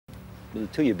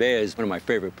Lituya Bay is one of my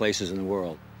favorite places in the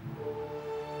world.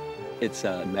 It's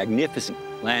a magnificent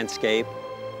landscape.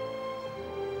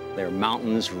 There are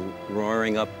mountains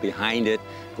roaring up behind it.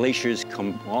 Glaciers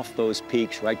come off those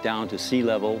peaks right down to sea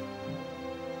level.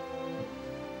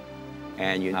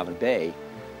 And you have a bay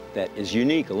that is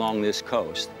unique along this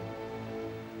coast.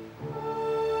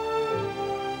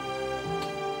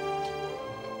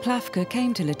 Plafke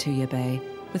came to Lituya Bay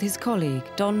with his colleague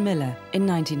Don Miller in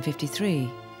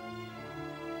 1953.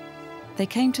 They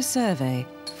came to survey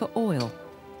for oil.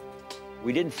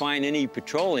 We didn't find any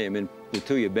petroleum in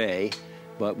Lituya Bay,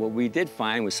 but what we did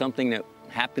find was something that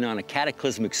happened on a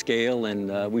cataclysmic scale,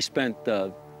 and we spent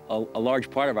a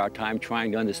large part of our time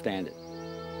trying to understand it.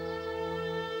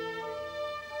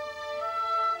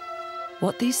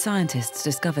 What these scientists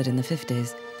discovered in the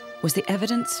 50s was the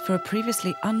evidence for a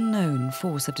previously unknown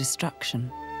force of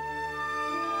destruction.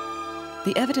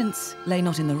 The evidence lay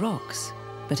not in the rocks,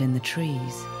 but in the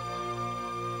trees.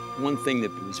 One thing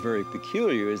that was very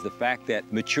peculiar is the fact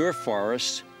that mature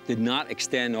forests did not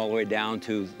extend all the way down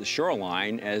to the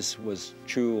shoreline, as was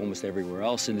true almost everywhere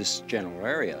else in this general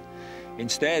area.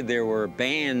 Instead, there were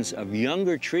bands of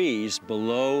younger trees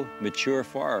below mature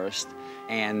forest,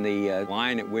 and the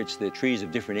line at which the trees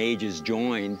of different ages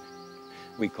joined,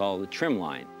 we call the trim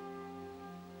line.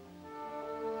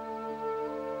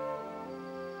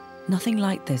 Nothing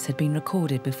like this had been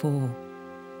recorded before.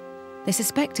 They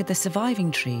suspected the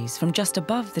surviving trees from just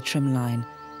above the trim line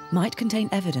might contain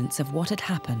evidence of what had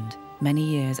happened many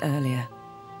years earlier.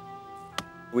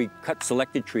 We cut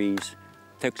selected trees,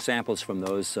 took samples from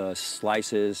those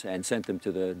slices and sent them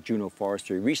to the Juneau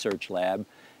Forestry Research Lab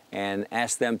and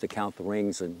asked them to count the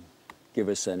rings and give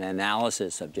us an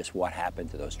analysis of just what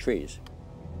happened to those trees.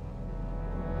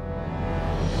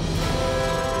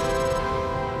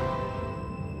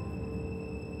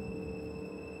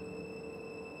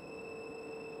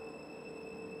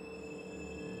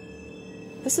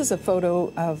 This is a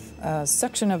photo of a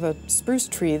section of a spruce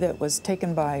tree that was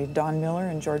taken by Don Miller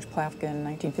and George Plafke in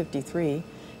 1953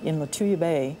 in Lituya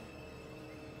Bay.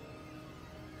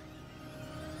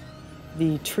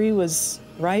 The tree was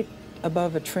right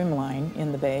above a trim line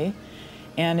in the bay,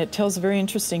 and it tells a very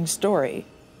interesting story.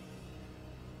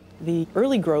 The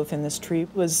early growth in this tree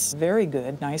was very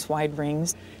good, nice wide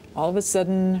rings. All of a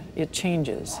sudden, it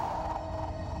changes.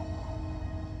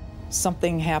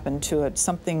 Something happened to it.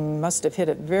 Something must have hit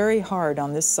it very hard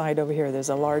on this side over here. There's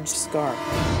a large scar.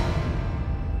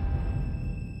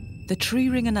 The tree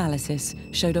ring analysis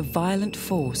showed a violent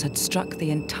force had struck the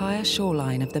entire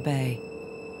shoreline of the bay.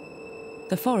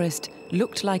 The forest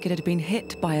looked like it had been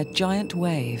hit by a giant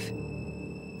wave.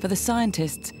 For the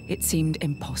scientists, it seemed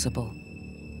impossible.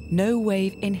 No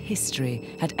wave in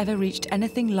history had ever reached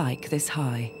anything like this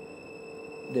high.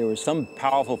 There was some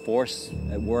powerful force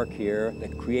at work here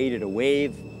that created a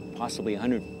wave, possibly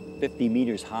 150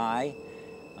 meters high.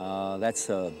 That's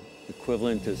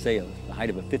equivalent to, say, the height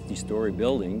of a 50-story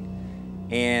building.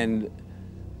 And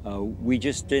we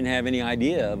just didn't have any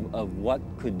idea of what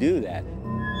could do that.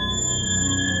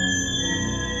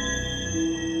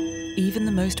 Even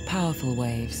the most powerful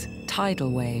waves,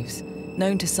 tidal waves,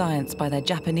 known to science by their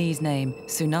Japanese name,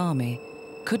 tsunami,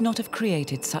 could not have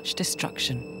created such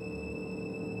destruction.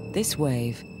 This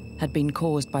wave had been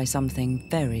caused by something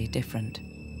very different.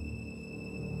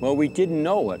 Well, we didn't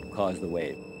know what caused the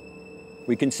wave.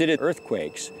 We considered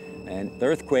earthquakes, and the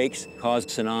earthquakes caused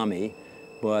tsunami,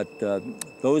 but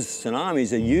those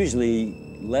tsunamis are usually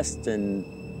less than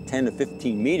 10 to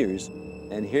 15 meters,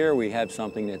 and here we have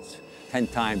something that's 10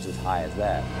 times as high as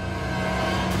that.